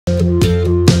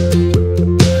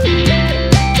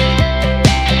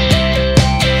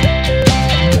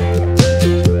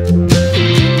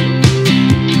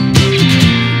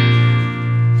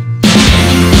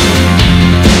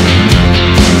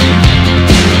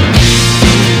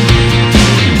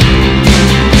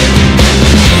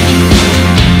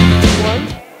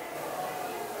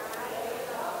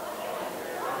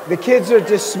The kids are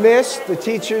dismissed. The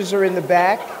teachers are in the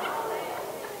back.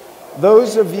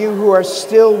 Those of you who are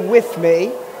still with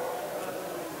me,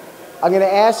 I'm going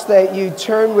to ask that you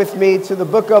turn with me to the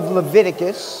book of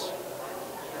Leviticus,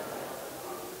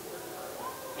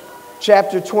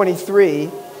 chapter 23,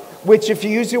 which if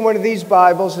you're using one of these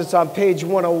Bibles, it's on page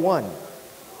 101. It's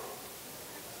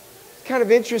kind of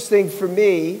interesting for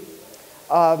me.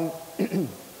 I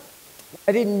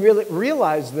didn't really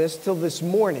realize this till this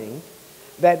morning,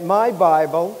 that my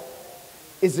Bible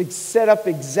is set up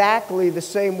exactly the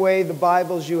same way the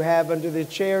Bibles you have under the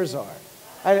chairs are.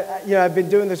 I've been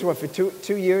doing this, for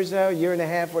two years now, a year and a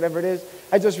half, whatever it is.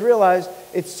 I just realized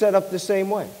it's set up the same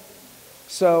way.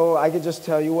 So I could just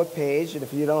tell you what page, and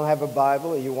if you don't have a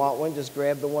Bible or you want one, just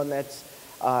grab the one that's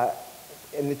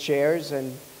in the chairs,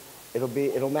 and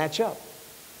it'll match up.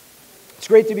 It's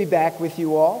great to be back with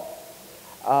you all.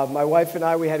 My wife and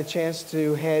I, we had a chance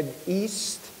to head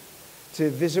east to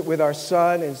visit with our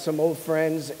son and some old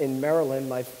friends in Maryland.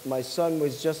 My son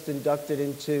was just inducted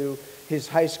into his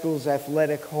high school's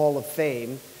athletic hall of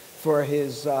fame for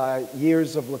his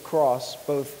years of lacrosse,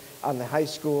 both on the high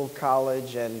school,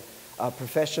 college, and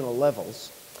professional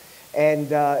levels. And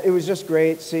it was just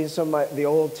great seeing some of the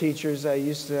old teachers I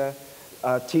used to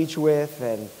teach with,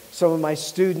 and some of my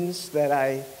students that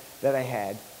I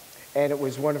had. And it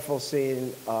was wonderful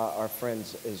seeing our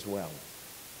friends as well.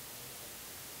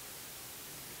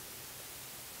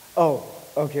 Oh,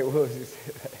 okay.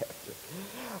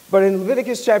 But in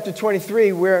Leviticus chapter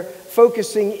 23, we're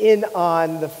focusing in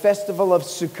on the festival of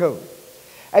Sukkot.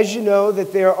 As you know,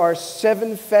 that there are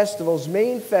 7 festivals,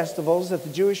 main festivals that the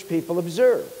Jewish people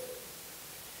observe.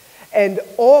 And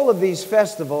all of these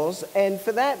festivals, and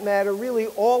for that matter, really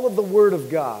all of the Word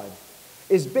of God,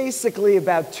 is basically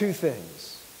about 2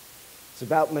 things. It's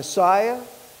about Messiah,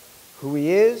 who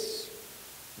he is,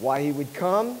 why he would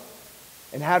come,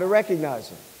 and how to recognize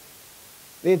him.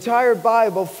 The entire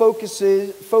Bible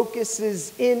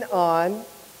focuses in on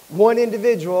one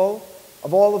individual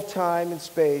of all of time and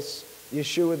space,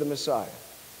 Yeshua the Messiah.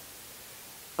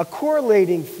 A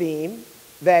correlating theme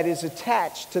that is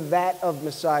attached to that of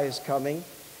Messiah's coming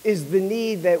is the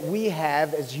need that we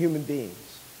have as human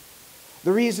beings.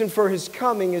 The reason for his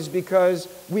coming is because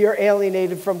we are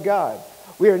alienated from God.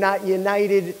 We are not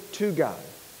united to God.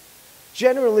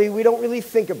 Generally, we don't really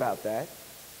think about that.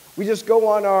 We just go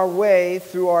on our way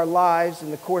through our lives in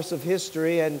the course of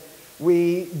history, and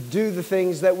we do the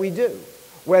things that we do,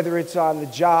 whether it's on the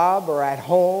job or at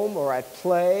home or at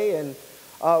play, and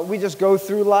we just go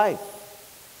through life,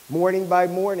 morning by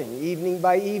morning, evening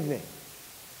by evening.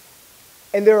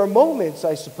 And there are moments,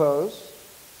 I suppose,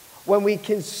 when we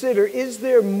consider, is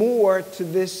there more to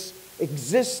this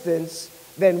existence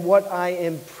than what I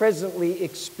am presently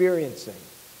experiencing?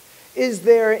 Is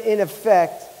there, in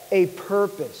effect, a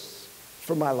purpose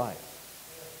for my life?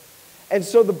 And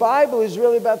so the Bible is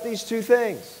really about these 2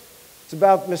 things. It's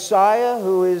about Messiah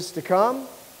who is to come,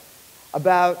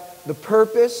 about the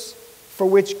purpose for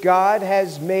which God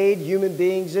has made human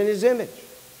beings in his image.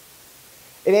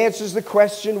 It answers the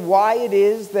question why it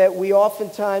is that we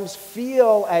oftentimes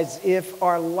feel as if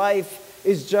our life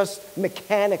is just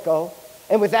mechanical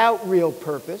and without real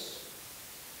purpose.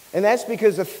 And that's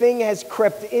because a thing has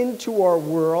crept into our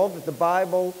world that the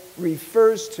Bible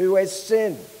refers to as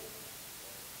sin.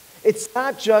 It's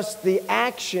not just the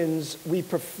actions we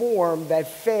perform that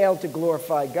fail to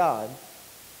glorify God,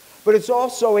 but it's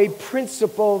also a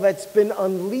principle that's been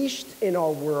unleashed in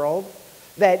our world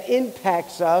that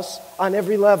impacts us on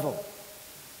every level.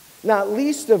 Not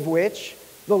least of which,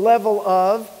 the level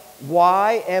of,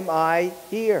 why am I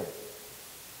here?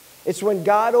 It's when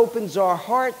God opens our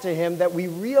heart to him that we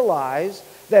realize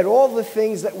that all the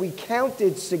things that we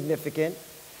counted significant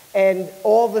and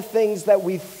all the things that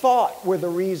we thought were the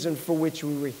reason for which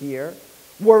we were here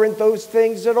weren't those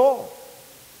things at all.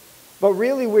 But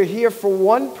really we're here for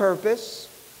one purpose,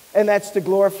 and that's to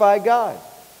glorify God,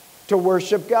 to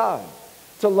worship God,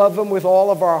 to love him with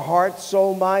all of our heart,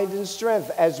 soul, mind, and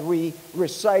strength, as we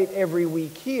recite every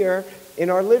week here in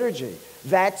our liturgy.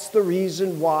 That's the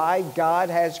reason why God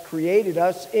has created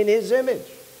us in his image.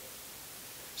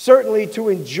 Certainly to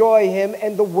enjoy him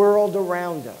and the world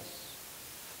around us.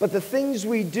 But the things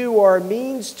we do are a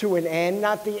means to an end,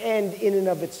 not the end in and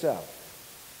of itself.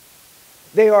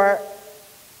 They are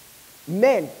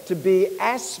meant to be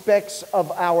aspects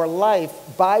of our life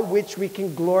by which we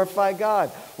can glorify God.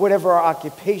 Whatever our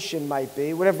occupation might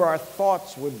be, whatever our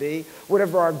thoughts would be,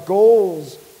 whatever our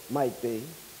goals might be.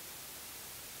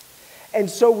 And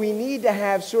so we need to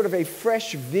have sort of a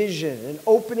fresh vision, an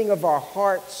opening of our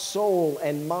heart, soul,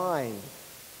 and mind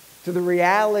to the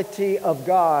reality of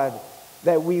God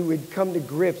that we would come to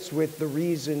grips with the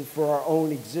reason for our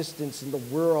own existence in the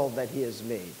world that he has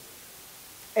made,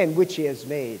 and which he has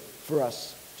made for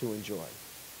us to enjoy.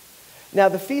 Now,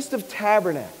 the Feast of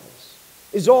Tabernacles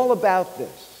is all about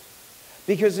this,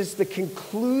 because it's the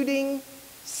concluding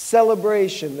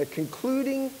celebration, the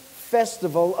concluding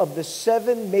festival of the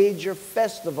 7 major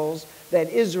festivals that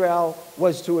Israel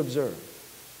was to observe.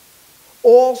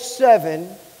 All 7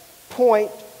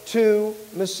 point to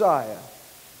Messiah.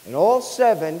 And all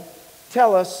 7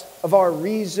 tell us of our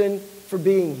reason for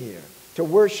being here, to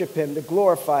worship him, to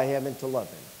glorify him, and to love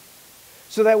him.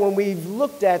 So that when we've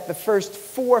looked at the first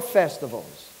 4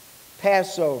 festivals,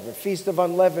 Passover, Feast of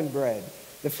Unleavened Bread,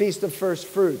 the Feast of First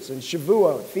Fruits, and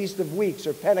Shavuot, Feast of Weeks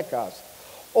or Pentecost,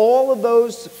 all of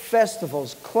those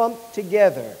festivals clumped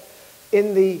together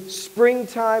in the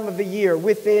springtime of the year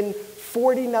within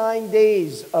 49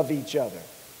 days of each other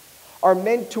are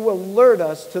meant to alert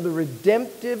us to the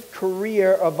redemptive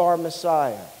career of our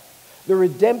Messiah, the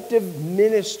redemptive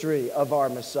ministry of our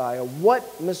Messiah,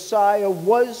 what Messiah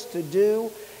was to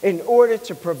do in order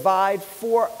to provide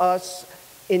for us,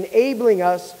 enabling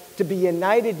us to be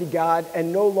united to God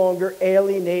and no longer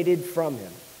alienated from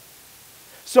him.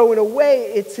 So in a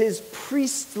way, it's his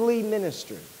priestly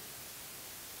ministry.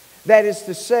 That is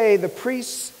to say, the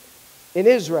priests in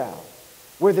Israel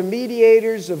were the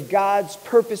mediators of God's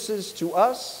purposes to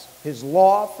us, his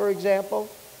law, for example,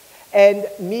 and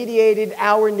mediated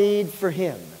our need for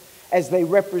him as they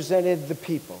represented the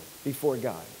people before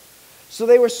God. So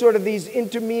they were sort of these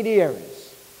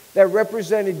intermediaries that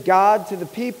represented God to the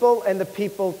people and the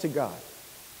people to God.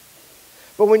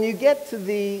 But when you get to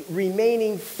the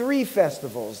remaining 3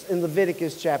 festivals in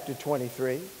Leviticus chapter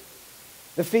 23,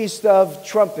 the Feast of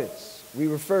Trumpets, we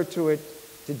refer to it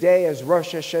today as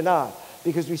Rosh Hashanah,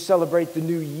 because we celebrate the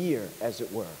new year, as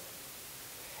it were.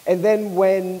 And then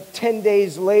when 10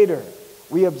 days later,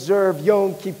 we observe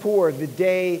Yom Kippur, the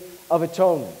Day of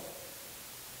Atonement.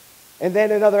 And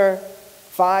then another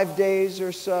 5 days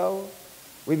or so,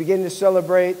 we begin to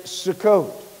celebrate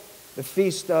Sukkot, the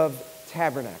Feast of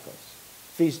Tabernacles,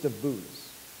 Feast of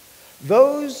Booths.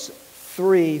 Those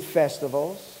 3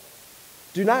 festivals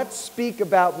do not speak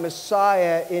about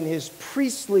Messiah in his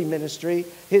priestly ministry,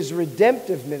 his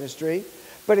redemptive ministry,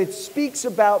 but it speaks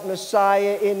about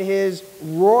Messiah in his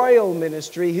royal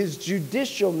ministry, his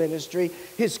judicial ministry,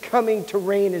 his coming to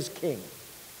reign as king.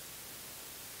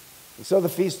 And so the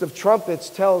Feast of Trumpets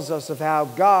tells us of how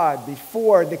God,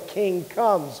 before the king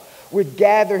comes, would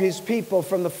gather his people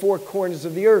from the 4 corners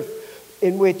of the earth,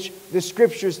 in which the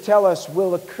scriptures tell us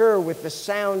will occur with the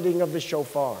sounding of the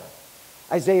shofar.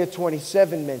 Isaiah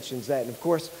 27 mentions that. And of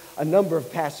course, a number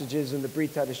of passages in the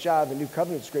Brit Hadashah, the New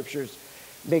Covenant scriptures,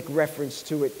 make reference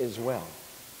to it as well.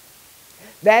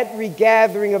 That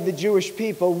regathering of the Jewish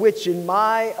people, which in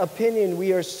my opinion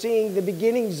we are seeing the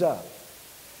beginnings of,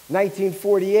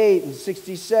 1948 and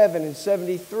 67 and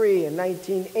 73 and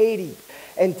 1980,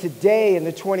 and today in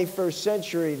the 21st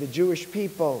century, the Jewish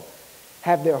people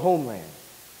have their homeland.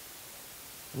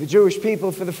 The Jewish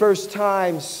people, for the first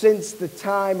time since the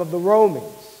time of the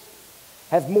Romans,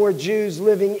 have more Jews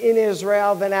living in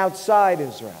Israel than outside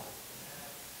Israel.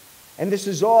 And this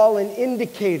is all an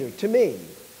indicator to me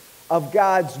of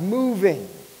God's moving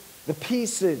the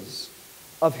pieces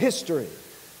of history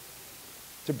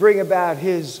to bring about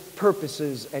his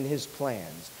purposes and his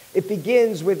plans. It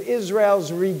begins with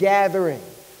Israel's regathering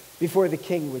before the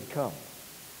king would come.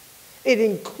 It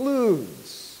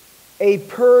includes a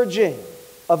purging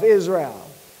of Israel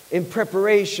in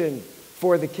preparation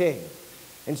for the king.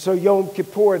 And so Yom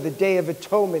Kippur, the Day of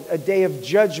Atonement, a day of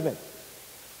judgment,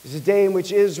 is a day in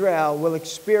which Israel will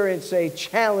experience a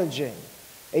challenging,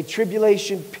 a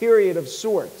tribulation period of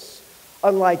sorts,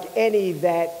 unlike any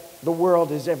that the world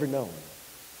has ever known.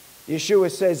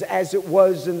 Yeshua says, as it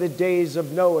was in the days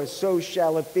of Noah, so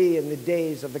shall it be in the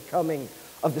days of the coming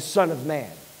of the Son of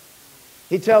Man.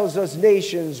 He tells us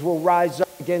nations will rise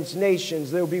up against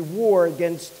nations. There will be war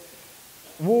against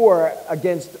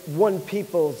one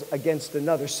people's against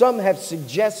another. Some have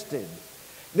suggested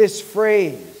this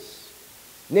phrase,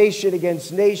 nation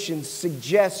against nation,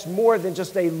 suggests more than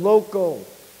just a local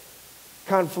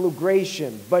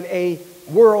conflagration, but a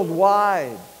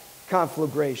worldwide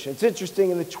conflagration. It's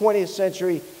interesting, in the 20th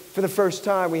century, for the first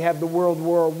time, we have the World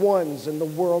War I's and the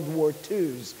World War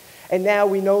II's. And now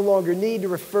we no longer need to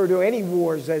refer to any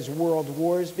wars as world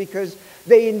wars because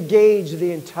they engage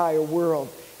the entire world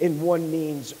in one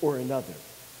means or another.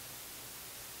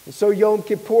 And so Yom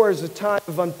Kippur is a time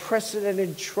of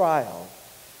unprecedented trial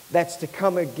that's to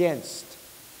come against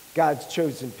God's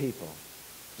chosen people.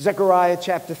 Zechariah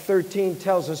chapter 13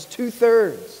 tells us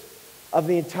 2/3 of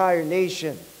the entire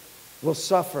nation will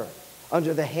suffer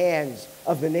under the hands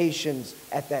of the nations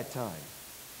at that time.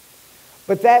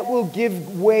 But that will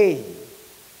give way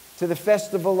to the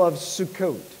festival of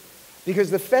Sukkot,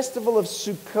 because the festival of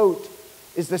Sukkot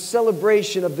is the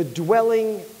celebration of the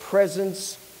dwelling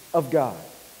presence of God.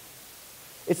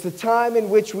 It's the time in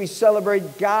which we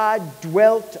celebrate God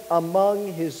dwelt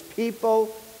among his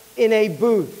people in a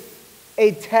booth,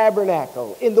 a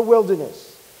tabernacle in the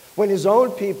wilderness, when his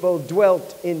own people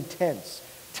dwelt in tents,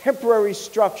 temporary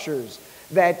structures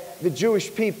that the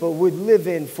Jewish people would live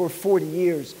in for 40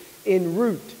 years en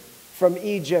route from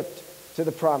Egypt to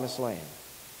the Promised Land.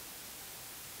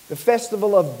 The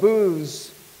festival of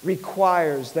booths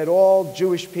requires that all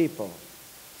Jewish people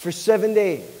for 7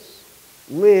 days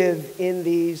live in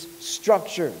these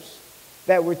structures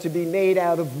that were to be made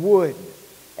out of wood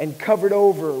and covered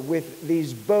over with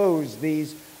these boughs,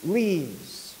 these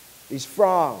leaves, these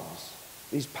fronds,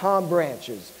 these palm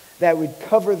branches that would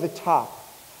cover the top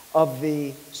of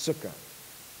the sukkah.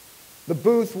 The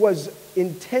booth was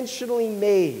intentionally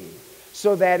made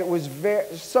so that it was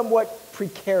somewhat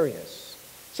precarious,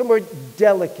 somewhat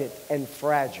delicate and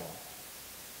fragile.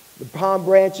 The palm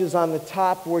branches on the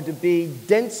top were to be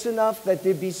dense enough that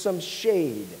there'd be some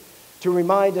shade to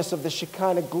remind us of the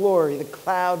Shekinah glory, the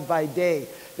cloud by day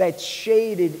that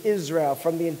shaded Israel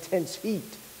from the intense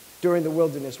heat during the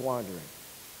wilderness wandering.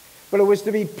 But it was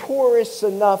to be porous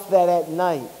enough that at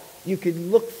night you could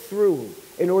look through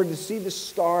in order to see the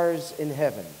stars in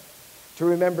heaven, to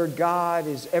remember God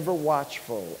is ever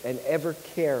watchful and ever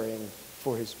caring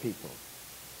for his people.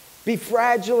 Be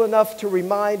fragile enough to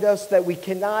remind us that we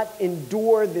cannot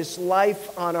endure this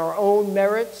life on our own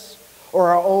merits or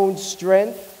our own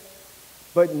strength,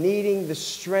 but needing the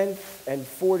strength and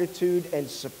fortitude and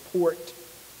support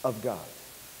of God.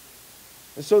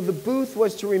 And so the booth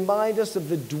was to remind us of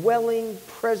the dwelling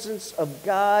presence of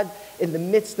God in the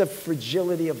midst of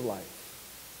fragility of life.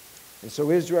 And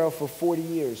so Israel for 40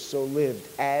 years so lived,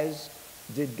 as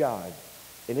did God,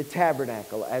 in a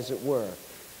tabernacle, as it were,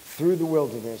 through the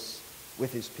wilderness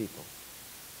with his people.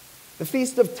 The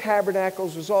Feast of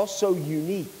Tabernacles was also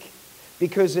unique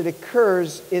because it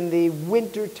occurs in the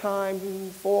winter time,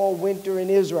 fall, winter in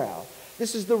Israel.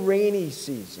 This is the rainy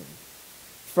season.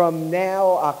 From now,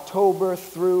 October,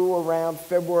 through around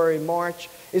February, March,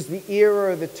 is the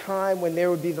era or the time when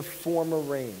there would be the former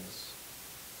rains.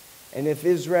 And if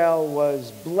Israel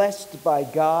was blessed by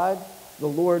God, the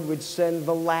Lord would send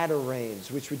the latter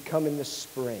rains, which would come in the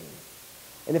spring.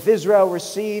 And if Israel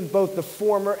received both the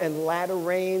former and latter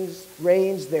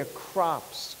rains, their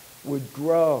crops would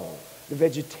grow. The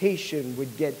vegetation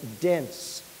would get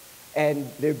dense, and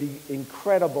there'd be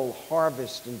incredible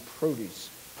harvest and produce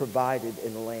provided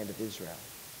in the land of Israel.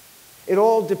 It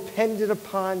all depended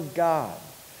upon God,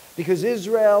 because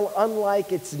Israel,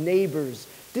 unlike its neighbors,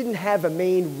 didn't have a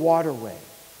main waterway.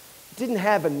 It didn't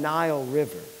have a Nile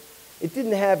River. It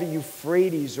didn't have a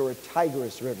Euphrates or a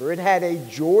Tigris River. It had a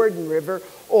Jordan River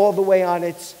all the way on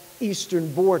its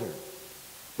eastern border.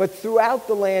 But throughout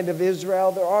the land of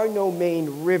Israel, there are no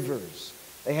main rivers.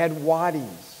 They had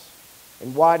wadis.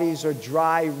 And wadis are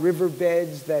dry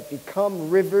riverbeds that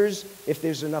become rivers if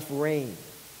there's enough rain.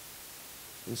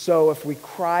 And so if we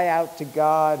cry out to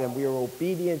God and we are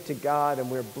obedient to God and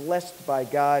we're blessed by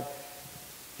God,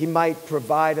 he might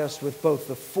provide us with both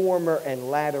the former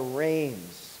and latter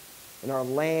rains, and our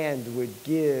land would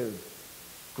give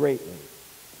greatly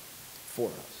for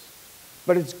us.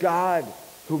 But it's God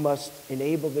who must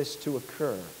enable this to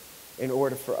occur in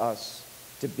order for us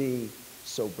to be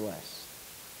so blessed.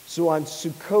 So on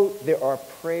Sukkot, there are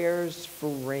prayers for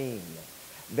rain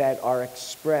that are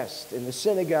expressed in the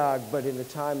synagogue, but in the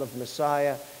time of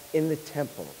Messiah, in the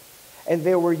temple. And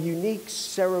there were unique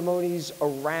ceremonies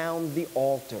around the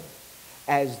altar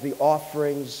as the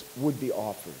offerings would be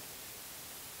offered.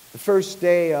 The first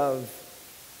day of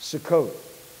Sukkot,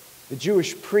 the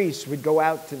Jewish priests would go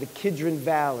out to the Kidron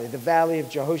Valley, the valley of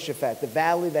Jehoshaphat, the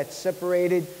valley that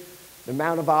separated the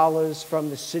Mount of Olives from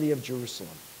the city of Jerusalem,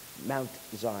 Mount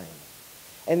Zion.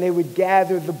 And they would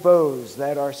gather the boughs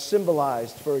that are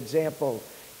symbolized, for example,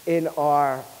 in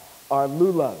our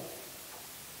lulav.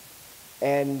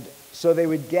 And so they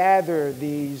would gather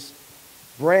these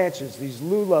branches, these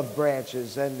lulav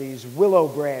branches and these willow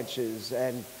branches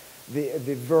and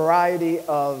the variety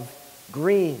of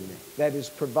green that is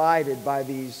provided by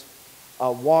these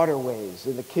waterways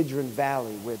in the Kidron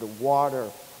Valley where the water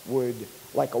would,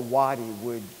 like a wadi,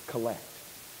 would collect.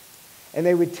 And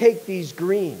they would take these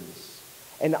greens,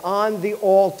 and on the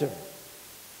altar,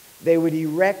 they would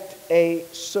erect a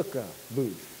sukkah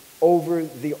booth over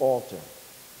the altar.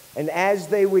 And as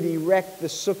they would erect the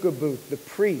sukkah booth, the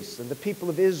priests and the people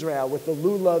of Israel with the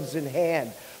lulavs in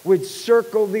hand would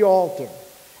circle the altar,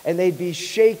 and they'd be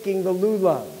shaking the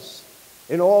lulavs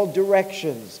in all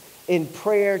directions in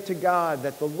prayer to God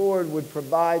that the Lord would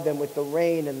provide them with the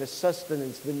rain and the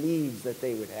sustenance, the needs that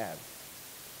they would have.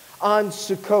 On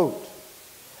Sukkot,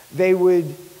 they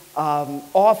would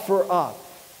offer up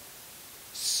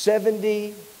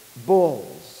 70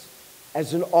 bulls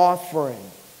as an offering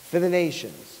for the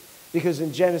nations. Because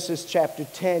in Genesis chapter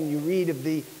 10, you read of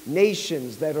the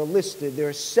nations that are listed. There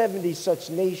are 70 such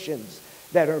nations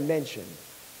that are mentioned.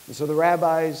 And so the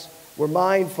rabbis were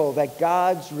mindful that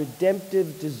God's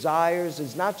redemptive desires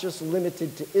is not just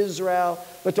limited to Israel,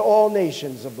 but to all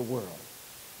nations of the world.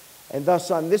 And thus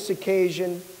on this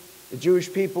occasion, the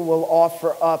Jewish people will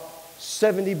offer up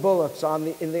 70 bullocks on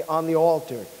the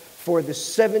altar for the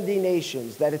 70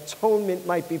 nations, that atonement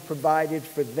might be provided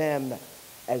for them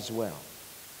as well.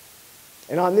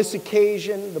 And on this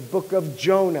occasion, the book of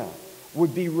Jonah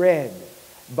would be read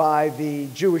by the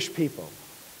Jewish people,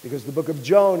 because the book of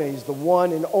Jonah is the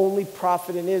one and only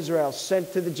prophet in Israel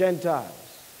sent to the Gentiles.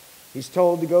 He's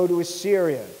told to go to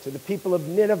Assyria, to the people of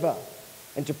Nineveh,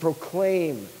 and to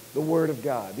proclaim the word of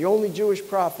God. The only Jewish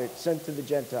prophet sent to the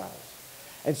Gentiles.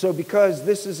 And so because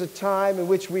this is a time in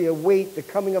which we await the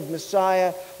coming of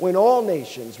Messiah, when all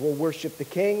nations will worship the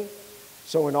King,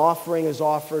 so an offering is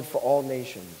offered for all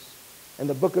nations. And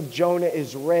the book of Jonah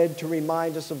is read to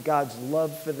remind us of God's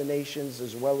love for the nations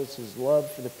as well as his love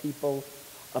for the people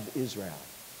of Israel.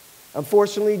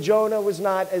 Unfortunately, Jonah was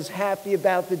not as happy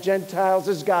about the Gentiles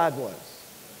as God was.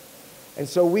 And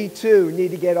so we too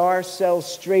need to get ourselves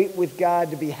straight with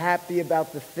God to be happy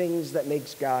about the things that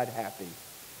makes God happy.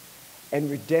 And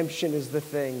redemption is the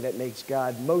thing that makes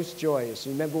God most joyous.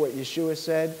 Remember what Yeshua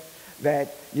said?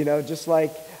 That, just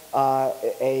like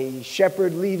a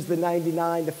shepherd leaves the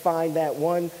 99 to find that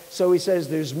one. So he says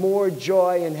there's more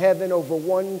joy in heaven over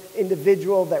one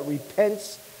individual that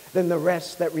repents than the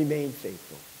rest that remain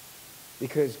faithful.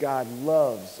 Because God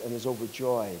loves and is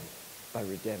overjoyed by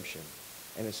redemption.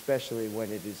 And especially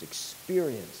when it is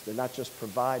experienced, and not just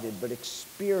provided, but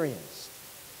experienced,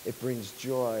 it brings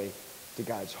joy to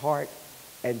God's heart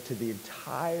and to the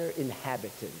entire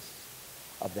inhabitants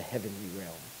of the heavenly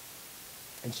realm.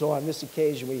 And so on this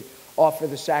occasion, we offer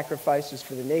the sacrifices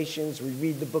for the nations. We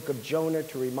read the book of Jonah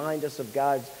to remind us of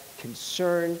God's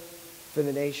concern for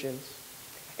the nations.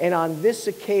 And on this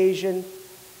occasion,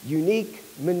 unique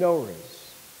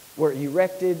menorahs were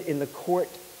erected in the court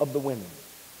of the women.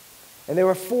 And there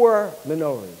were 4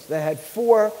 menorahs that had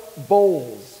 4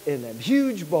 bowls in them,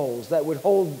 huge bowls that would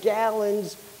hold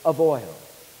gallons of oil.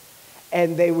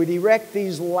 And they would erect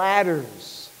these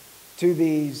ladders to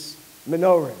these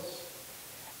menorahs.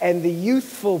 And the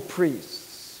youthful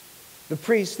priests, the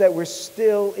priests that were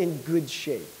still in good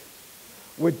shape,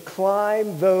 would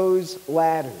climb those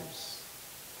ladders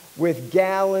with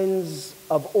gallons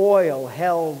of oil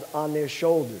held on their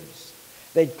shoulders.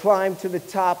 They'd climb to the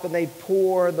top and they'd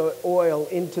pour the oil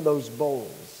into those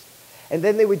bowls. And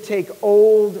then they would take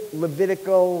old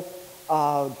Levitical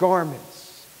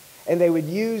garments, and they would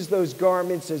use those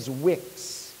garments as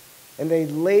wicks. And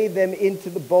they'd lay them into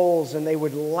the bowls, and they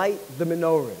would light the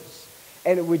menorahs.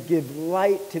 And it would give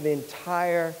light to the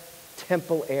entire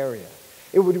temple area.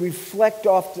 It would reflect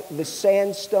off the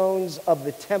sandstones of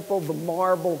the temple, the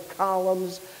marble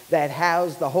columns that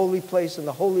housed the holy place and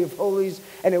the Holy of Holies.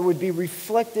 And it would be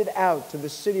reflected out to the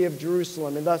city of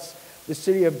Jerusalem. And thus, the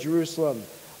city of Jerusalem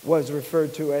was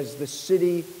referred to as the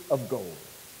city of gold.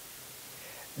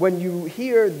 When you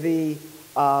hear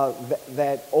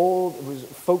that old, it was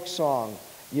folk song,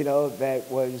 that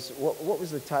was, what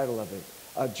was the title of it?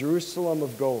 Jerusalem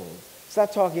of Gold. It's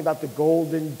not talking about the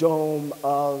golden dome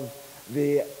of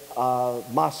the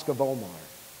Mosque of Omar.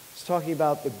 It's talking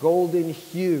about the golden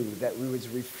hue that was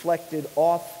reflected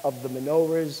off of the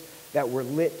menorahs that were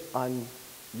lit on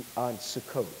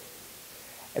Sukkot.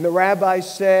 And the rabbi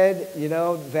said,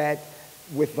 that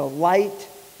with the light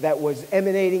that was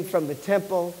emanating from the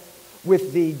temple,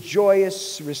 with the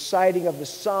joyous reciting of the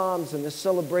Psalms and the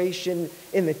celebration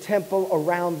in the temple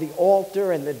around the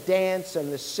altar and the dance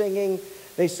and the singing,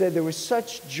 they said there was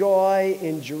such joy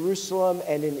in Jerusalem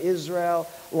and in Israel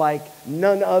like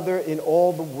none other in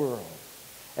all the world.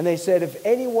 And they said if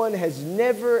anyone has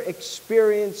never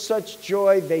experienced such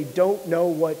joy, they don't know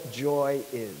what joy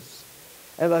is.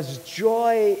 And thus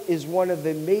joy is one of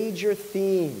the major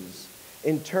themes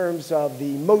in terms of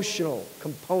the emotional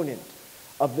component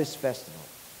of this festival.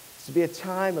 It's to be a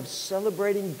time of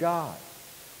celebrating God,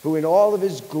 who in all of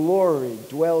his glory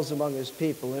dwells among his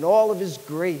people, in all of his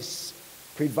grace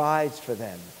provides for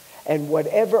them, And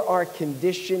whatever our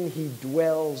condition, he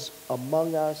dwells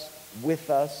among us, with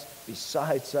us,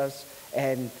 besides us,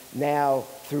 and now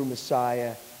through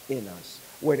Messiah in us.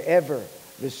 Whatever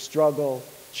the struggle,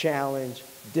 challenge,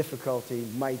 difficulty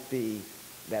might be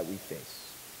that we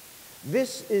face.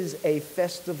 This is a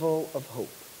festival of hope.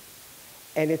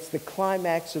 And it's the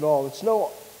climax at all. It's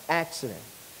no accident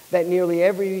that nearly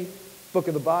every book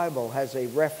of the Bible has a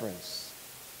reference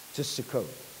to Sukkot.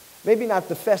 Maybe not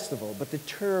the festival, but the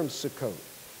term Sukkot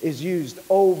is used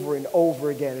over and over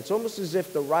again. It's almost as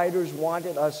if the writers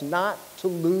wanted us not to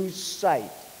lose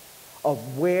sight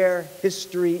of where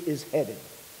history is headed.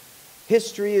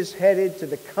 History is headed to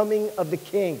the coming of the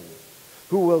King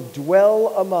who will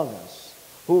dwell among us,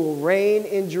 who will reign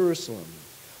in Jerusalem,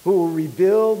 who will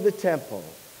rebuild the temple,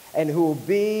 and who will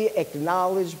be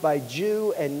acknowledged by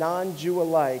Jew and non-Jew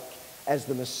alike as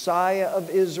the Messiah of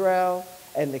Israel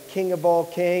and the King of all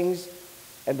kings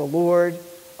and the Lord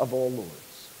of all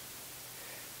lords.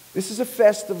 This is a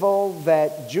festival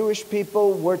that Jewish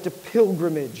people were to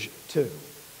pilgrimage to.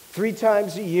 3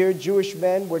 times a year, Jewish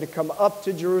men were to come up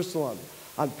to Jerusalem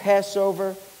on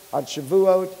Passover, on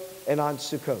Shavuot, and on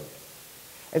Sukkot.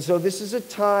 And so this is a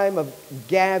time of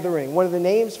gathering. One of the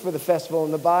names for the festival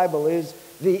in the Bible is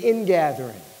the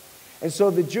ingathering. And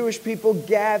so the Jewish people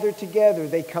gather together.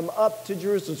 They come up to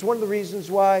Jerusalem. It's one of the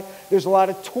reasons why there's a lot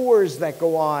of tours that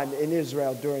go on in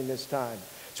Israel during this time.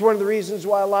 It's one of the reasons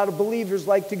why a lot of believers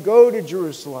like to go to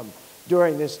Jerusalem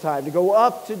during this time, to go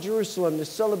up to Jerusalem to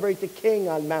celebrate the King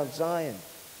on Mount Zion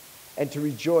and to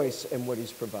rejoice in what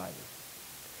he's provided.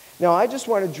 Now, I just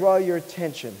want to draw your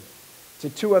attention to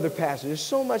 2 other passages. There's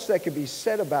so much that could be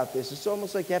said about this. It's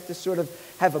almost like you have to sort of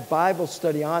have a Bible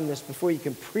study on this before you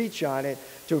can preach on it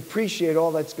to appreciate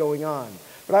all that's going on.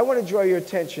 But I want to draw your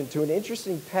attention to an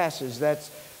interesting passage that's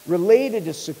related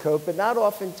to Sukkot, but not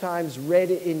oftentimes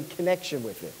read in connection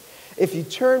with it. If you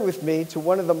turn with me to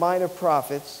one of the minor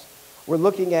prophets, we're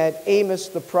looking at Amos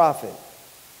the prophet.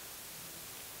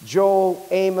 Joel,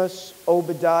 Amos,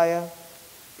 Obadiah.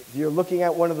 If you're looking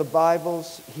at one of the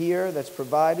Bibles here that's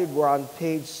provided, we're on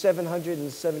page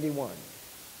 771.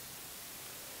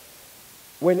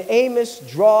 When Amos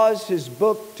draws his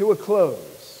book to a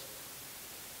close,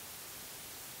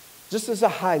 just as a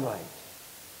highlight,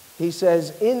 he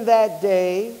says, "In that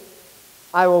day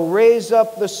I will raise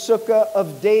up the sukkah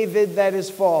of David that is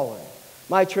fallen."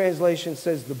 My translation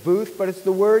says the booth, but it's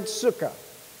the word sukkah.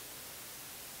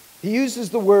 He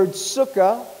uses the word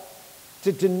sukkah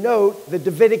to denote the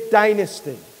Davidic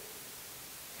dynasty.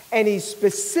 And he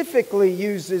specifically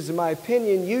uses, in my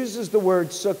opinion, uses the word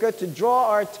sukkah to draw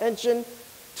our attention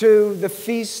to the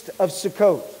Feast of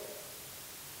Sukkot.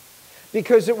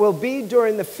 Because it will be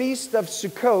during the Feast of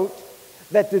Sukkot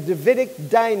that the Davidic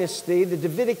dynasty, the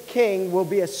Davidic king, will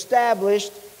be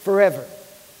established forever.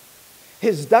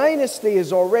 His dynasty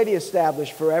is already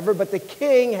established forever, but the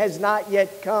king has not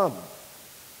yet come.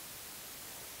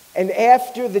 And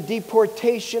after the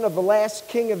deportation of the last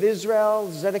king of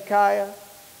Israel, Zedekiah,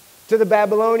 to the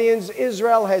Babylonians,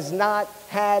 Israel has not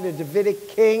had a Davidic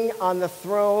king on the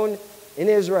throne in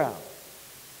Israel.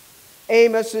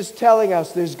 Amos is telling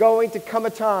us there's going to come a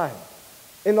time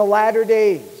in the latter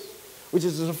days, which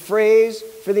is a phrase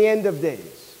for the end of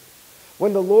days,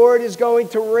 when the Lord is going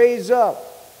to raise up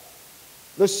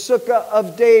the Sukkah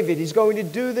of David. He's going to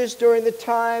do this during the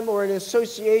time or in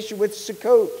association with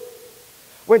Sukkot,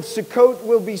 when Sukkot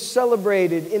will be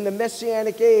celebrated in the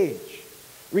Messianic age,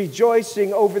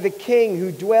 rejoicing over the King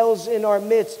who dwells in our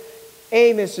midst.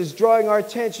 Amos is drawing our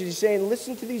attention. He's saying,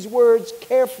 listen to these words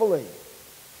carefully.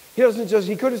 He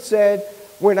could have said,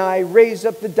 when I raise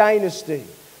up the dynasty,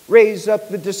 raise up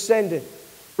the descendant,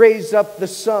 raise up the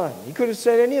son. He could have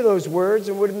said any of those words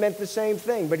and would have meant the same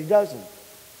thing, but he doesn't.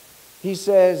 He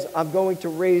says, I'm going to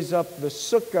raise up the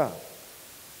Sukkah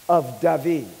of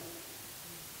David.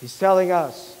 He's telling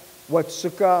us what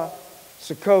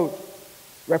Sukkot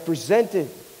represented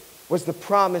was the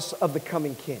promise of the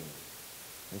coming king.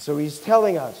 And so he's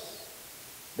telling us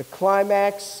the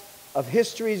climax of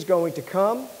history is going to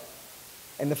come,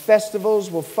 and the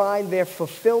festivals will find their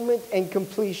fulfillment and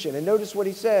completion. And notice what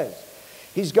he says.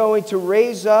 He's going to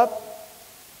raise up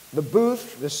the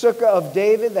booth, the Sukkah of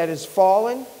David that has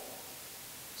fallen.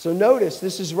 So notice,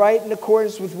 this is right in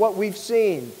accordance with what we've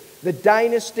seen. The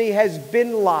dynasty has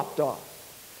been lopped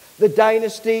off. The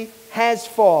dynasty has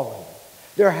fallen.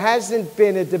 There hasn't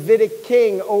been a Davidic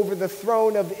king over the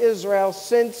throne of Israel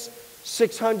since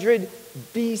 600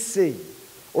 BC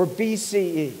or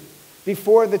BCE,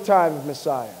 before the time of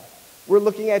Messiah. We're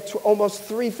looking at almost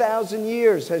 3,000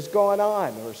 years has gone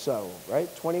on or so, right?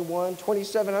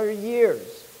 2,700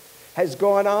 years has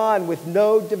gone on with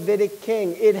no Davidic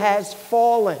king. It has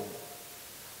fallen.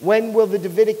 When will the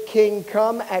Davidic king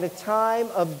come? At a time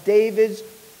of David's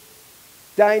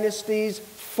dynasty's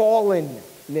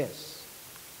fallenness.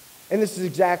 And this is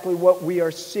exactly what we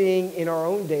are seeing in our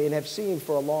own day and have seen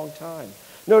for a long time.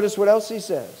 Notice what else he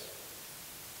says.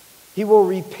 He will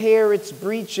repair its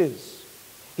breaches.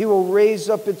 He will raise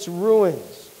up its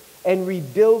ruins and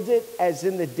rebuild it as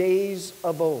in the days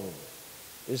of old.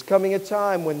 There's coming a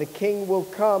time when the king will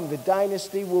come, the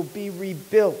dynasty will be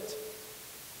rebuilt,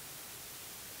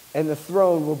 and the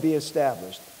throne will be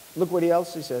established. Look what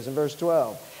else he says in verse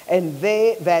 12. And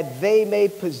that they may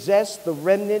possess the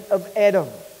remnant of Edom.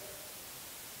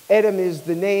 Edom is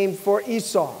the name for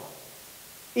Esau.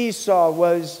 Esau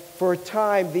was, for a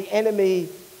time, the enemy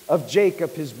of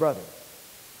Jacob, his brother.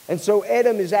 And so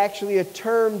Edom is actually a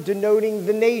term denoting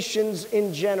the nations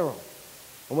in general.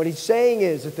 And what he's saying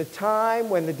is, at the time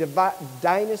when the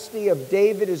dynasty of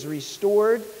David is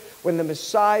restored, when the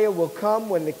Messiah will come,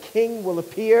 when the king will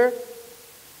appear,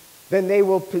 then they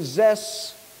will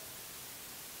possess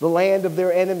the land of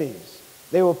their enemies.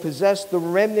 They will possess the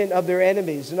remnant of their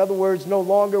enemies. In other words, no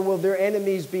longer will their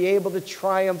enemies be able to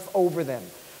triumph over them.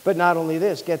 But not only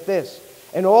this, get this.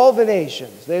 And all the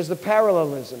nations, there's the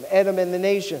parallelism, Edom and the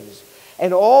nations.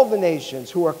 And all the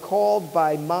nations who are called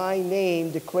by my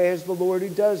name, declares the Lord who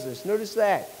does this. Notice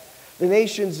that. The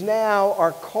nations now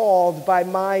are called by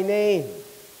my name.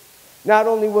 Not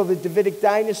only will the Davidic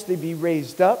dynasty be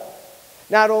raised up,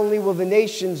 not only will the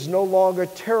nations no longer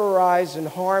terrorize and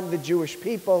harm the Jewish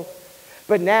people,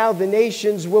 but now the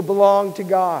nations will belong to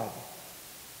God.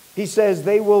 He says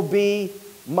they will be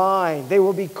mine. They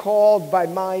will be called by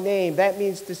my name. That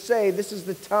means to say this is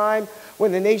the time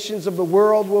when the nations of the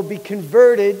world will be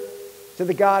converted to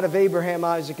the God of Abraham,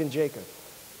 Isaac, and Jacob.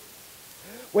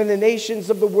 When the nations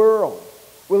of the world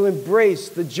will embrace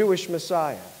the Jewish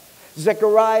Messiah.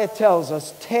 Zechariah tells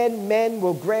us 10 men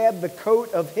will grab the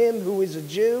coat of him who is a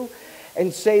Jew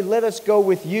and say, let us go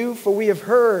with you, for we have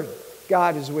heard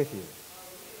God is with you.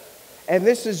 And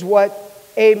this is what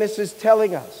Amos is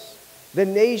telling us. The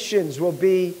nations will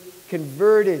be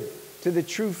converted to the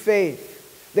true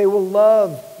faith. They will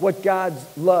love what God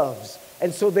loves.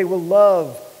 And so they will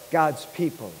love God's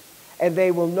people. And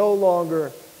they will no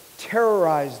longer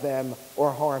terrorize them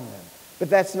or harm them. But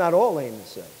that's not all Amos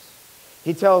says.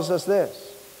 He tells us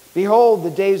this. Behold, the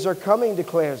days are coming,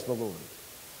 declares the Lord,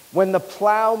 when the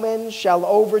plowman shall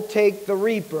overtake the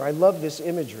reaper. I love this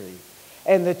imagery.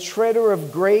 And the treader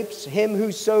of grapes, him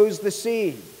who sows the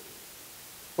seed.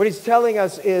 What he's telling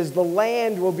us is the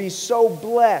land will be so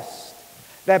blessed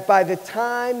that by the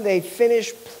time they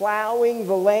finish plowing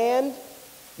the land,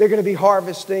 they're going to be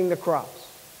harvesting the crops.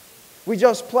 We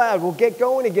just plowed. We'll get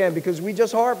going again because we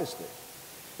just harvested.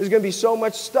 There's going to be so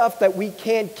much stuff that we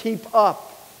can't keep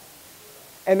up.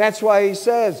 And that's why he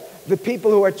says the people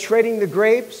who are treading the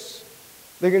grapes,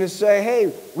 they're going to say,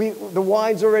 hey, the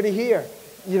wine's already here.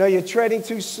 You know, you're treading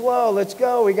too slow. Let's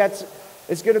go.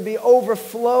 It's going to be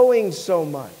overflowing so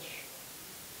much.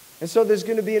 And so there's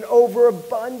going to be an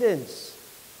overabundance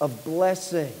of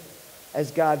blessing as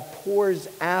God pours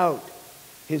out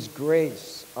his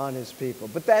grace on his people.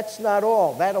 But that's not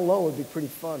all. That alone would be pretty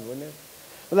fun, wouldn't it?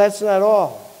 But that's not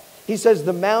all. He says,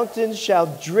 the mountains shall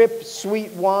drip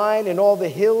sweet wine and all the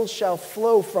hills shall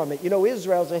flow from it. You know,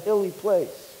 Israel's a hilly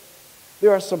place.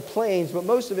 There are some plains, but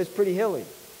most of it's pretty hilly.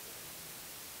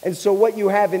 And so what you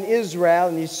have in Israel,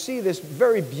 and you see this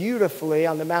very beautifully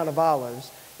on the Mount of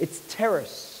Olives, it's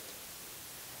terraced.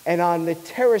 And on the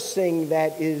terracing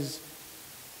that is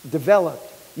developed,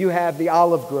 you have the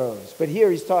olive groves. But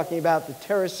here he's talking about the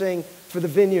terracing for the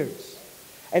vineyards.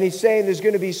 And he's saying there's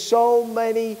going to be so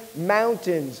many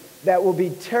mountains that will be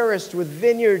terraced with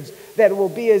vineyards that it will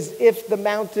be as if the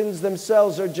mountains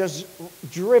themselves are just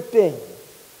dripping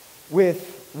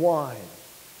with wine,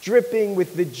 dripping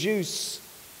with the juice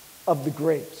of the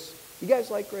grapes. You guys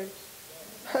like grapes?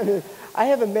 I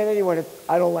haven't met anyone.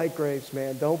 I don't like grapes,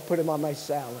 man. Don't put them on my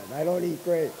salad. I don't eat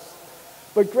grapes.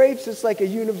 But grapes is like a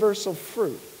universal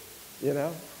fruit, you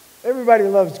know? Everybody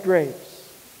loves grapes.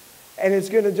 And it's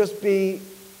going to just be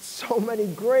so many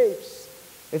grapes.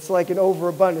 It's like an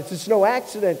overabundance. It's no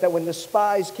accident that when the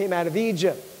spies came out of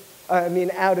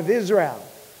out of Israel,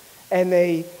 and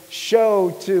they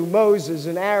show to Moses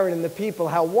and Aaron and the people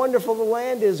how wonderful the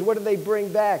land is, what do they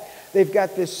bring back? They've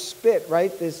got this spit,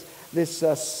 right? This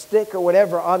stick or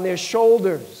whatever on their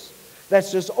shoulders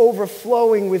that's just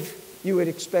overflowing with, you would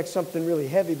expect something really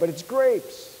heavy, but it's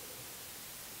grapes.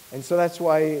 And so that's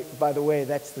why, by the way,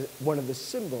 that's one of the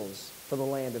symbols for the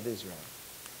land of Israel.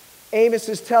 Amos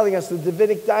is telling us the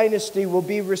Davidic dynasty will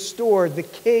be restored. The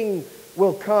king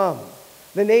will come.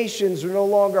 The nations will no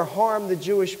longer harm the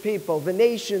Jewish people. The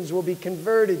nations will be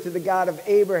converted to the God of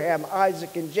Abraham,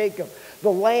 Isaac, and Jacob.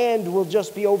 The land will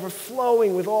just be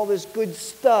overflowing with all this good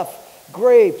stuff,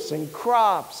 grapes and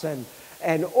crops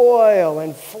and oil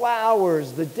and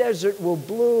flowers. The desert will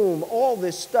bloom, all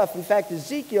this stuff. In fact,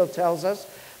 Ezekiel tells us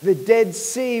the Dead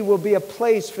Sea will be a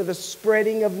place for the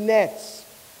spreading of nets.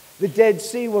 The Dead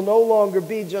Sea will no longer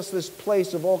be just this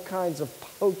place of all kinds of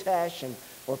potash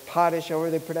or potash, however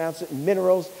they pronounce it, and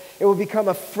minerals. It will become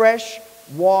a fresh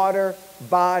water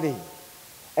body.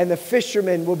 And the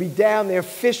fishermen will be down there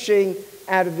fishing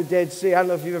out of the Dead Sea. I don't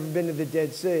know if you've ever been to the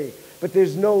Dead Sea, but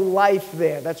there's no life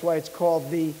there. That's why it's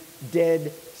called the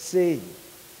Dead Sea.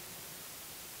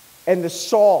 And the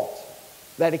salt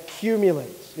that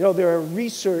accumulates. You know, there are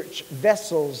research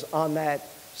vessels on that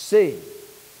sea.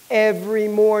 Every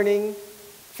morning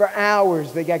for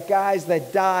hours, they got guys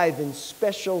that dive in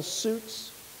special suits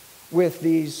with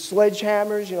these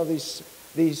sledgehammers, you know,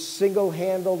 these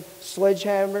single-handled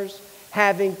sledgehammers,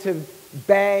 having to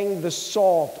bang the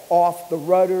salt off the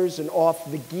rudders and off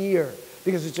the gear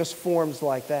because it just forms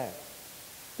like that.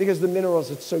 Because the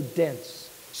minerals, it's so dense.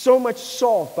 So much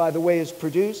salt, by the way, is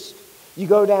produced. You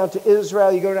go down to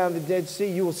Israel, you go down the Dead Sea,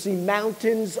 you will see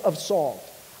mountains of salt.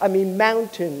 I mean,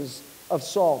 mountains of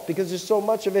salt, because there's so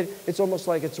much of it, it's almost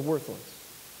like it's worthless.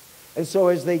 And so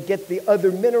as they get the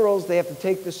other minerals, they have to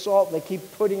take the salt and they keep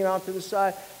putting it onto the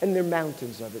side, and there are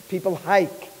mountains of it. People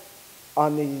hike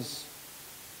on these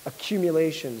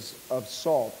accumulations of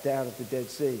salt down at the Dead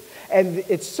Sea. And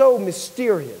it's so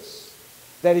mysterious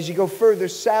that as you go further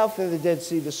south of the Dead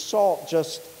Sea, the salt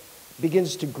just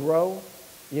begins to grow,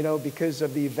 you know, because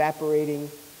of the evaporating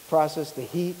process, the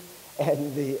heat.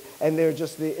 And they're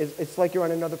just it's like you're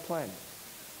on another planet.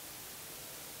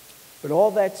 But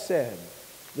all that said,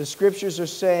 the scriptures are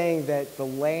saying that the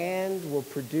land will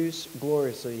produce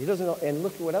gloriously. He doesn't know, and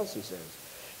look at what else he says.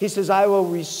 He says, I will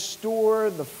restore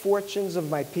the fortunes of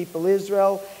my people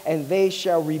Israel, and they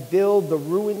shall rebuild the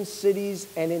ruined cities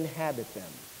and inhabit them.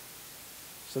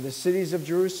 So the cities of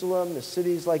Jerusalem, the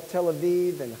cities like Tel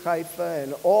Aviv and Haifa,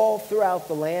 and all throughout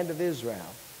the land of Israel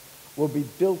will be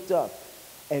built up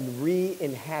and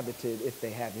re-inhabited if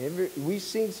they haven't. We've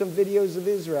seen some videos of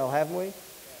Israel, haven't we?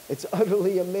 It's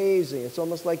utterly amazing. It's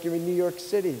almost like you're in New York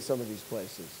City in some of these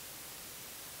places.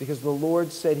 Because the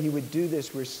Lord said he would do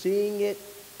this. We're seeing it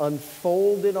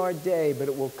unfold in our day, but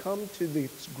it will come to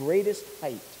its greatest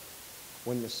height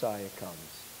when Messiah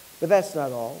comes. But that's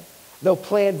not all. They'll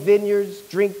plant vineyards,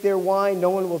 drink their wine. No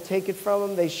one will take it from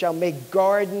them. They shall make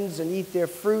gardens and eat their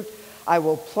fruit. I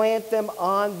will plant them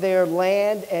on their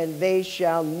land, and they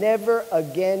shall never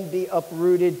again be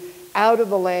uprooted out of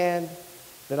the land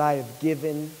that I have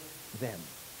given them.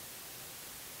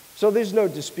 So there's no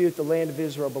dispute the land of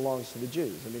Israel belongs to the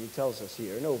Jews. I mean, he tells us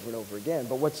here and over again.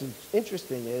 But what's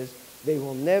interesting is they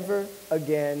will never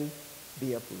again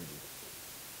be uprooted.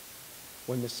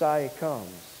 When Messiah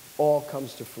comes, all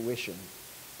comes to fruition.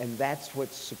 And that's what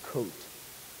Sukkot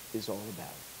is all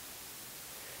about.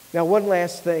 Now, one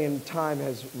last thing, and time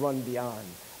has run beyond,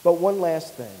 but one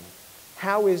last thing.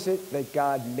 How is it that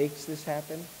God makes this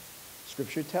happen?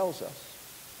 Scripture tells us.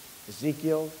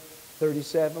 Ezekiel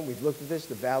 37, we've looked at this,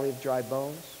 the valley of dry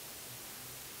bones.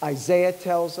 Isaiah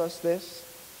tells us this.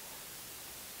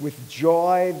 With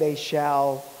joy they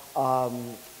shall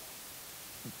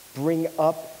bring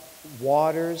up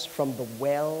waters from the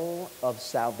well of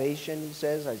salvation, he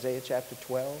says, Isaiah chapter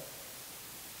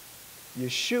 12.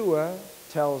 Yeshua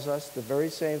tells us the very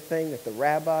same thing that the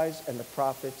rabbis and the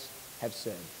prophets have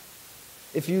said.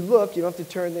 If you look, you don't have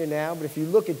to turn there now, but if you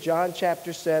look at John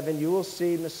chapter 7, you will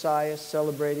see Messiah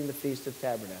celebrating the Feast of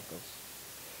Tabernacles.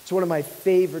 It's one of my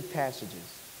favorite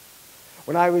passages.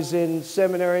 When I was in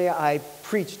seminary, I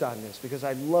preached on this because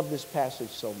I love this passage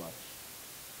so much.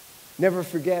 Never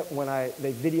forget when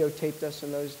they videotaped us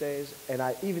in those days, and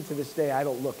even to this day, I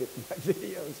don't look at my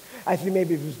videos. I think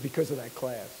maybe it was because of that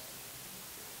class.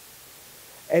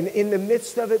 And in the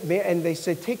midst of it, and they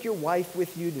said, take your wife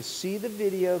with you to see the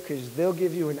video because they'll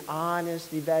give you an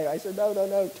honest evaluation. I said,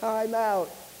 no, time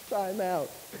out.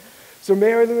 So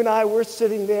Mary Lou and I, we're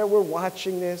sitting there, we're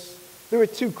watching this. There were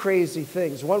two crazy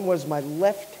things. One was my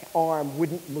left arm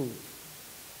wouldn't move.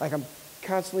 Like I'm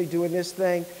constantly doing this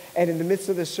thing, and in the midst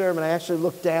of the sermon, I actually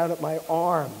looked down at my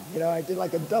arm. You know, I did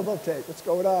like a double take. What's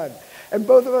going on? And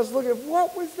both of us looking,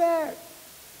 what was that?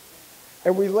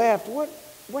 And we laughed.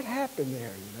 What happened there,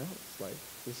 you know? It's like,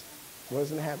 this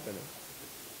wasn't happening.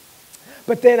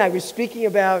 But then I was speaking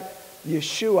about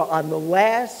Yeshua on the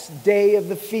last day of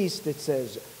the feast, it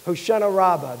says, Hoshana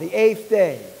Rabbah, the 8th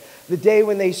day, the day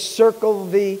when they circle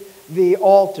the the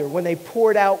altar, when they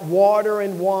poured out water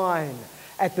and wine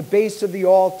at the base of the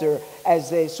altar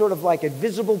as a sort of like a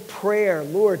visible prayer.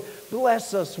 Lord,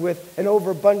 bless us with an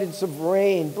overabundance of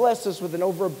rain. Bless us with an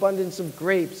overabundance of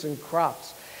grapes and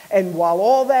crops. And while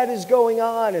all that is going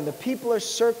on and the people are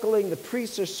circling, the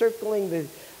priests are circling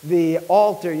the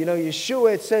altar,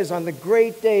 Yeshua, it says on the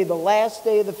great day, the last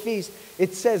day of the feast,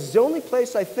 it says, the only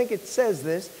place I think it says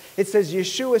this, it says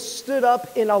Yeshua stood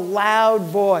up in a loud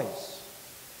voice.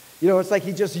 It's like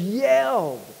he just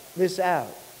yelled this out.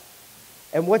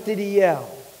 And what did he yell?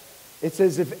 It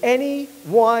says, if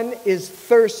anyone is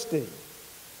thirsty,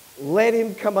 let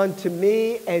him come unto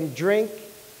me and drink,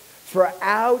 for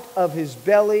out of his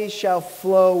belly shall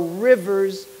flow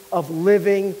rivers of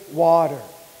living water.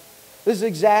 This is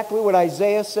exactly what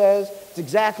Isaiah says. It's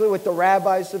exactly what the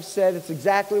rabbis have said. It's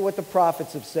exactly what the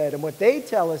prophets have said. And what they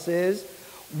tell us is,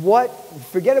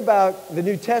 forget about the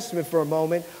New Testament for a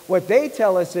moment. What they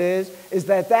tell us is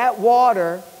that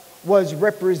water was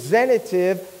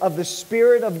representative of the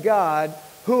Spirit of God,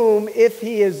 whom, if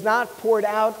he is not poured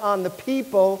out on the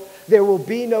people, there will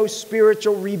be no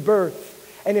spiritual rebirth.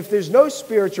 And if there's no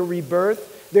spiritual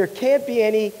rebirth, there can't be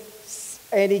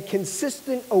any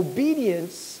consistent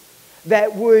obedience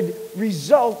that would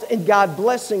result in God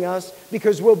blessing us,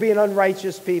 because we'll be an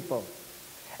unrighteous people.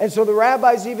 And so the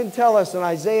rabbis even tell us in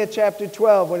Isaiah chapter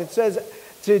 12, when it says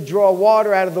to draw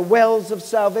water out of the wells of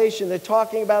salvation, they're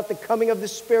talking about the coming of the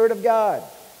Spirit of God.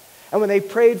 And when they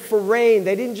prayed for rain,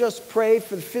 they didn't just pray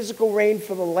for the physical rain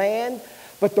for the land,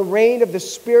 but the rain of the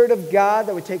Spirit of God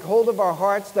that would take hold of our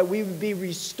hearts, that we would be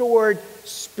restored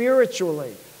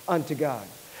spiritually unto God.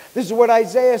 This is what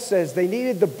Isaiah says. They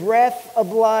needed the breath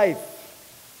of life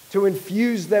to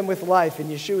infuse them with life. And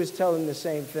Yeshua is telling them the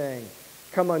same thing.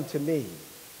 Come unto me.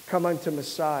 Come unto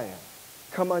Messiah.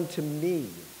 Come unto me.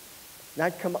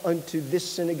 Not come unto this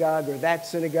synagogue or that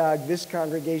synagogue, this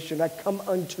congregation. Not come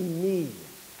unto me.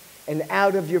 And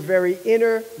out of your very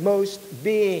innermost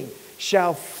being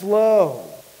shall flow,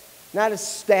 not a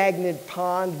stagnant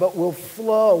pond, but will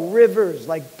flow rivers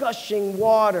like gushing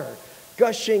water,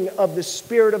 gushing of the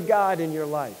Spirit of God in your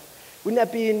life. Wouldn't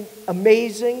that be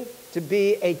amazing to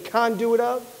be a conduit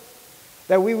of?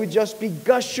 That we would just be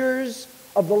gushers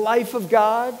of the life of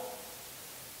God?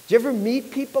 Do you ever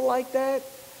meet people like that?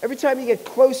 Every time you get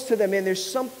close to them, and there's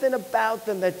something about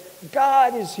them that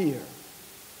God is here.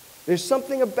 There's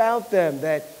something about them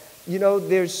that,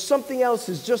 there's something else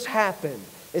has just happened.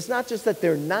 It's not just that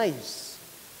they're nice.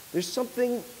 There's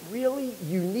something really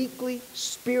uniquely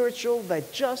spiritual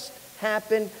that just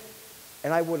happened,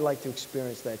 and I would like to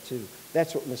experience that too.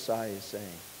 That's what Messiah is saying.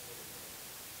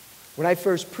 When I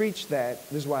first preached that,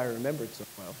 this is why I remember it so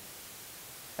well.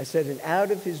 I said, and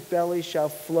out of his belly shall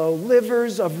flow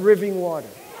rivers of living water.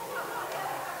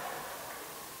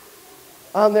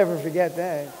 I'll never forget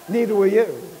that. Neither will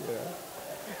you.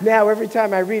 Now, every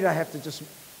time I read it, I have to just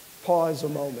pause a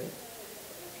moment.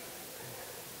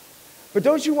 But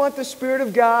don't you want the Spirit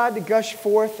of God to gush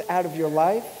forth out of your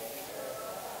life?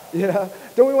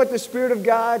 Don't we want the Spirit of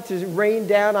God to rain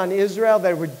down on Israel,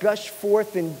 that it would gush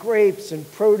forth in grapes and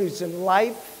produce and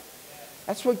life?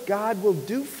 That's what God will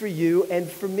do for you and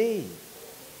for me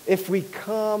if we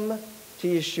come to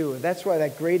Yeshua. That's why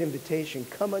that great invitation,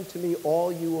 come unto me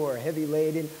all you who are heavy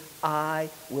laden, I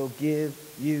will give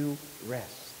you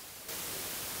rest.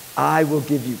 I will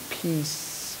give you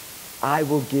peace. I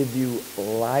will give you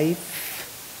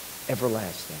life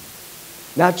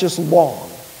everlasting. Not just long,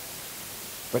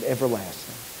 but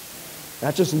everlasting.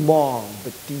 Not just long,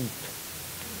 but deep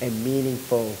and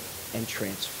meaningful and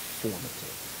transformative.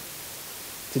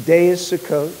 Today is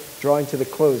Sukkot, drawing to the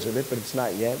close of it, but it's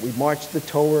not yet. We marched the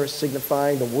Torah,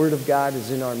 signifying the Word of God is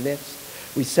in our midst.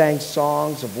 We sang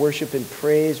songs of worship and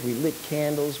praise. We lit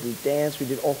candles. We danced. We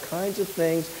did all kinds of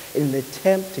things in an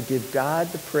attempt to give God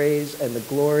the praise and the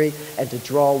glory and to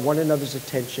draw one another's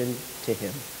attention to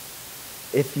Him.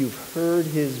 If you've heard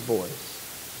His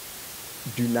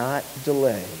voice, do not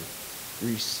delay.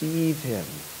 Receive Him.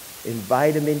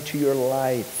 Invite Him into your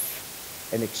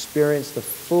life and experience the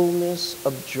fullness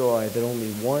of joy that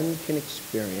only one can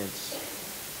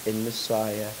experience in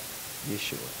Messiah,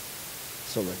 Yeshua.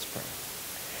 So let's pray.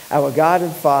 Our God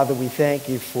and Father, we thank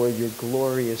you for your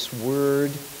glorious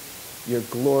word, your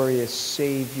glorious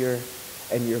Savior,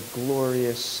 and your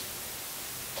glorious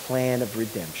plan of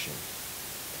redemption.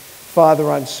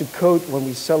 Father, on Sukkot, when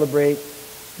we celebrate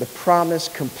the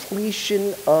promised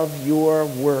completion of your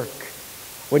work,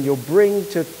 when you'll bring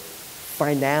to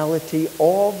finality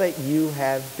all that you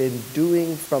have been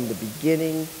doing from the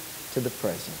beginning to the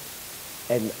present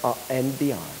and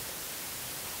beyond.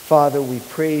 Father, we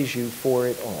praise you for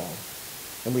it all.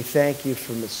 And we thank you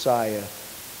for Messiah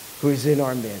who is in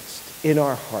our midst, in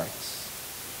our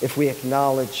hearts. If we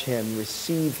acknowledge him,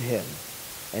 receive him,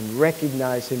 and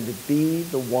recognize him to be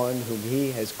the one whom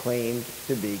he has claimed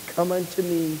to be. Come unto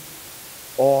me,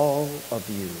 all of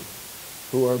you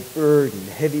who are burdened,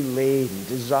 heavy laden,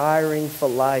 desiring for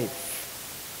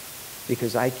life,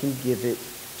 because I can give it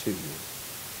to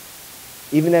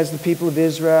you. Even as the people of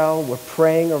Israel were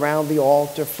praying around the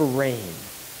altar for rain,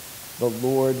 the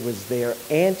Lord was there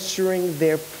answering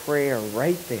their prayer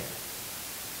right there.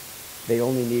 They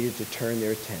only needed to turn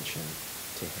their attention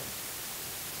to him.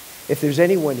 If there's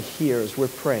anyone here as we're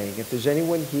praying, if there's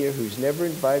anyone here who's never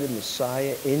invited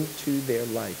Messiah into their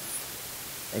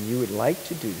life, and you would like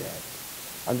to do that,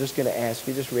 I'm just going to ask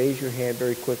you, just raise your hand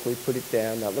very quickly, put it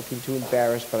down, not looking to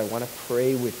embarrass, but I want to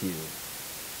pray with you.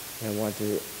 And I want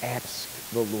to ask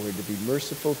the Lord to be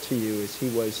merciful to you as he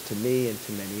was to me and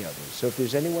to many others. So if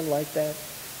there's anyone like that,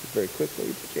 very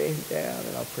quickly put your hand down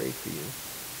and I'll pray for you.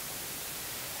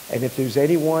 And if there's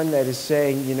anyone that is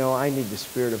saying, you know, I need the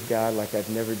Spirit of God like I've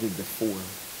never did before,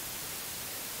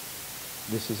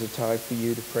 this is a time for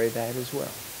you to pray that as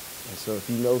well. And so if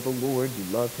you know the Lord, you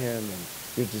love him, and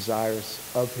you're desirous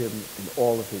of him in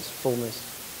all of his fullness,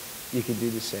 you can do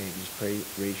the same. Just pray,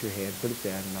 raise your hand, put it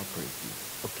down, and I'll pray for you.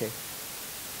 Okay?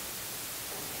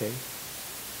 Okay?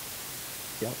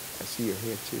 Yep, I see your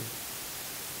hand too.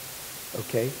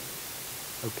 Okay?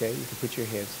 Okay, you can put your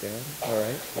hands down. All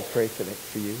right, we'll pray for that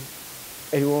for you.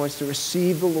 Anyone wants to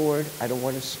receive the Lord? I don't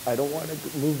want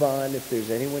to move on. If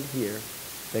there's anyone here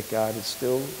that God is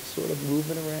still sort of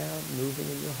moving around, moving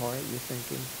in your heart, you're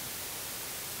thinking,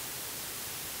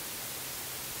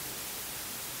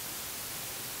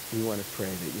 we want to pray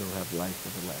that you'll have life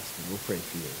everlasting. We'll pray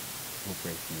for you. We'll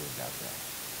pray for you about that.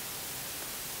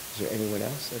 Is there anyone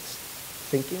else that's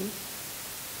thinking,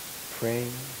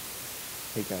 praying?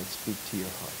 May God speak to your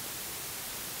heart.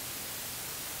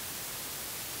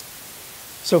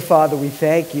 So, Father, we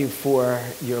thank you for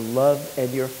your love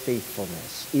and your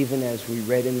faithfulness, even as we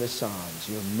read in the Psalms.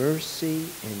 Your mercy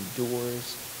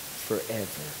endures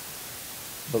forever.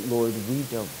 But, Lord, we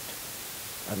don't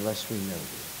unless we know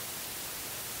you.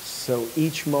 So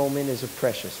each moment is a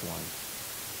precious one.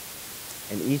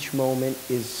 And each moment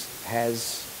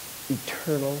has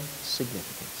eternal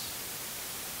significance.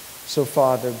 So,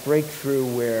 Father, break through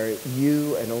where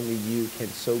you and only you can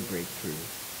so break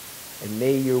through. And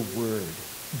may your word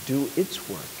do its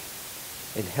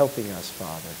work in helping us,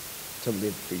 Father, to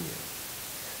live for you.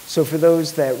 So for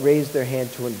those that raise their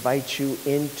hand to invite you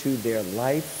into their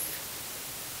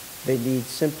life, they need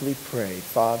simply pray,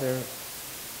 Father,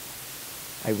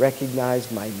 I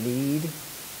recognize my need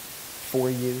for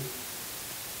you,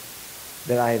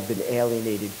 that I have been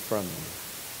alienated from you.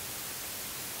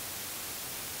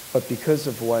 But because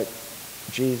of what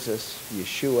Jesus,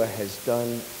 Yeshua, has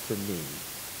done for me,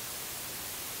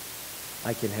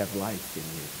 I can have life in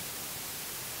you.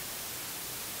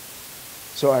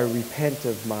 So I repent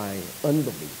of my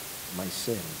unbelief, my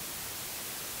sin,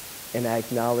 and I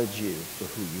acknowledge you for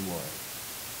who you are.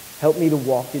 Help me to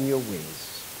walk in your ways.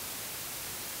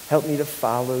 Help me to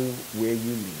follow where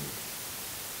you lead.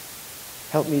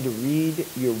 Help me to read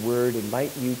your word, and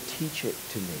might you teach it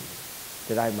to me,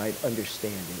 that I might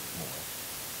understand it more.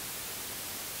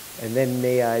 And then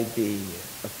may I be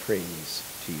a praise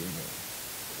to your name.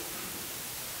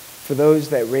 For those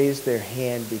that raised their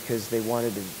hand because they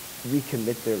wanted to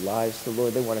recommit their lives to the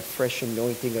Lord, they want a fresh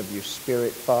anointing of your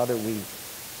Spirit, Father, we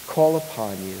call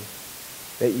upon you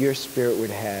that your Spirit would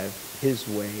have his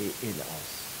way in us.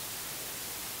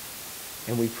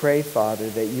 And we pray, Father,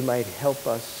 that you might help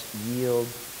us yield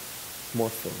more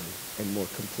fully and more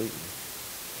completely.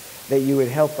 That you would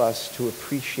help us to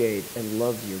appreciate and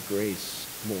love your grace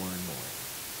more and more.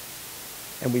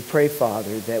 And we pray,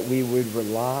 Father, that we would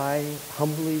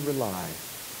humbly rely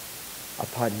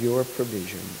upon your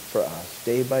provision for us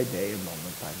day by day and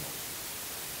moment by moment.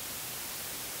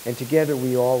 And together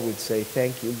we all would say,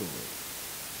 thank you, Lord,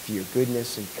 for your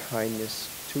goodness and kindness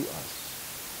to us.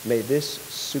 May this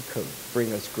Sukkot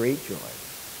bring us great joy.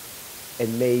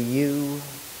 And may you,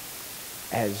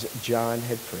 as John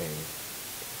had prayed,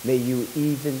 may you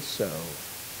even so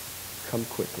come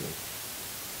quickly.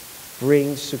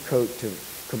 Bring Sukkot to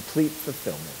complete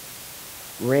fulfillment.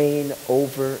 Reign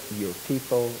over your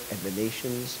people and the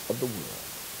nations of the world.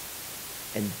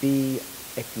 And be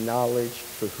acknowledged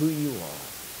for who you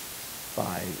are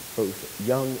by both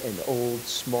young and old,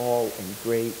 small and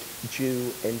great,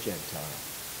 Jew and Gentile,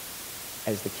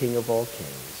 as the King of all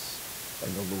kings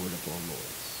and the Lord of all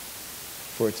lords.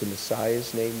 For it's in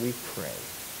Messiah's name we pray.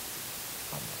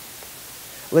 Amen.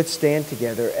 Let's stand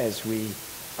together as we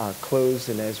close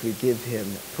and as we give him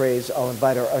praise, I'll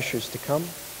invite our ushers to come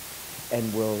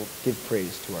and we'll give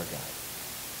praise to our God.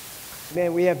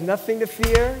 Man, we have nothing to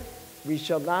fear. We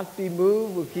shall not be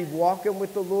moved. We'll keep walking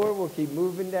with the Lord. We'll keep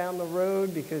moving down the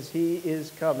road because he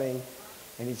is coming,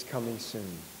 and he's coming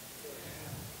soon.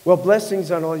 Well, blessings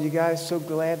on all you guys. So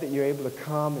glad that you're able to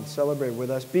come and celebrate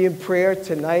with us. Be in prayer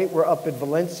tonight. We're up in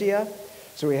Valencia,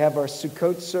 so we have our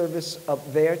Sukkot service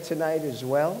up there tonight as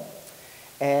well.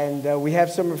 And we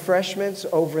have some refreshments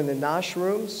over in the Nosh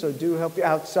room, so do help you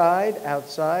outside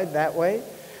that way.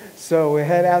 So we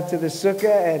head out to the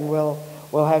sukkah and we'll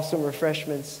have some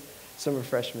refreshments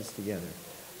together.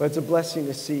 But it's a blessing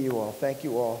to see you all. Thank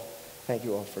you all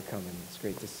for coming. It's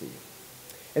great to see you.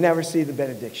 And now receive the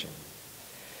benediction.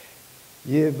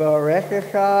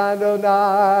 Yivarechecha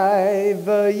Adonai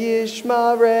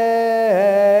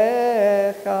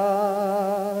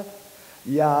v'yishmarecha.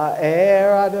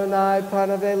 Ya'er Adonai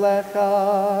panav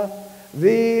elecha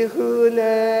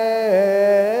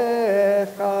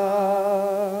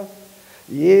v'chunecha.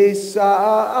 Yisa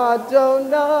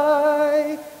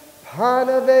Adonai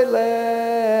panav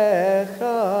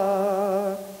elecha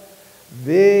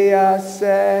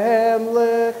v'yasem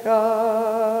lecha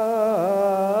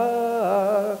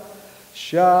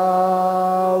shalom.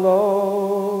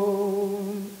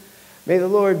 May the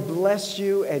Lord bless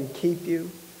you and keep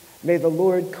you. May the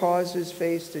Lord cause his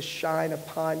face to shine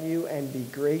upon you and be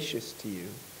gracious to you.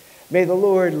 May the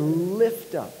Lord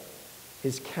lift up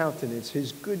his countenance,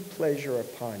 his good pleasure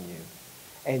upon you,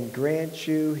 and grant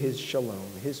you his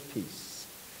shalom, his peace.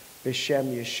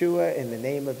 B'Shem Yeshua, in the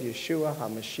name of Yeshua,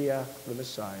 HaMashiach, the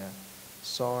Messiah,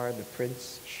 Sar, the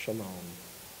Prince, Shalom,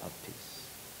 of peace.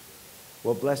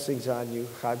 Well, blessings on you,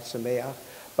 Chag Sameach.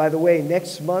 By the way,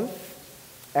 next month,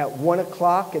 at 1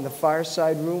 o'clock in the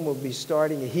fireside room, we'll be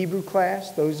starting a Hebrew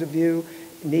class. Those of you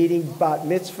needing bat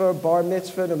mitzvah, bar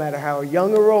mitzvah, no matter how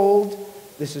young or old,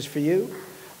 this is for you.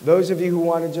 Those of you who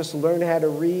want to just learn how to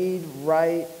read,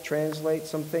 write, translate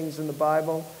some things in the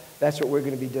Bible, that's what we're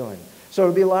going to be doing. So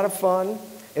it'll be a lot of fun.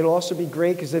 It'll also be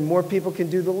great because then more people can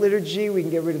do the liturgy. We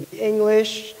can get rid of the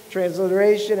English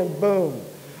transliteration, and boom,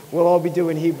 we'll all be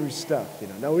doing Hebrew stuff.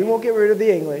 Now, we won't get rid of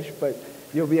the English, but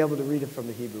you'll be able to read it from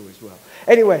the Hebrew as well.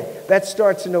 Anyway, that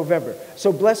starts in November.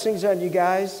 So blessings on you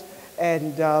guys,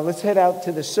 and let's head out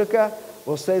to the sukkah.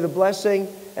 We'll say the blessing,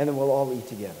 and then we'll all eat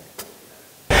together.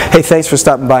 Hey, thanks for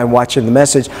stopping by and watching the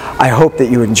message. I hope that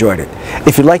you enjoyed it.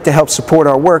 If you'd like to help support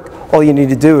our work, all you need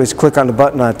to do is click on the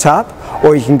button on top,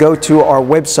 or you can go to our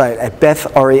website at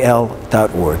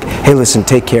bethariel.org. Hey, listen,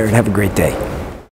 take care and have a great day.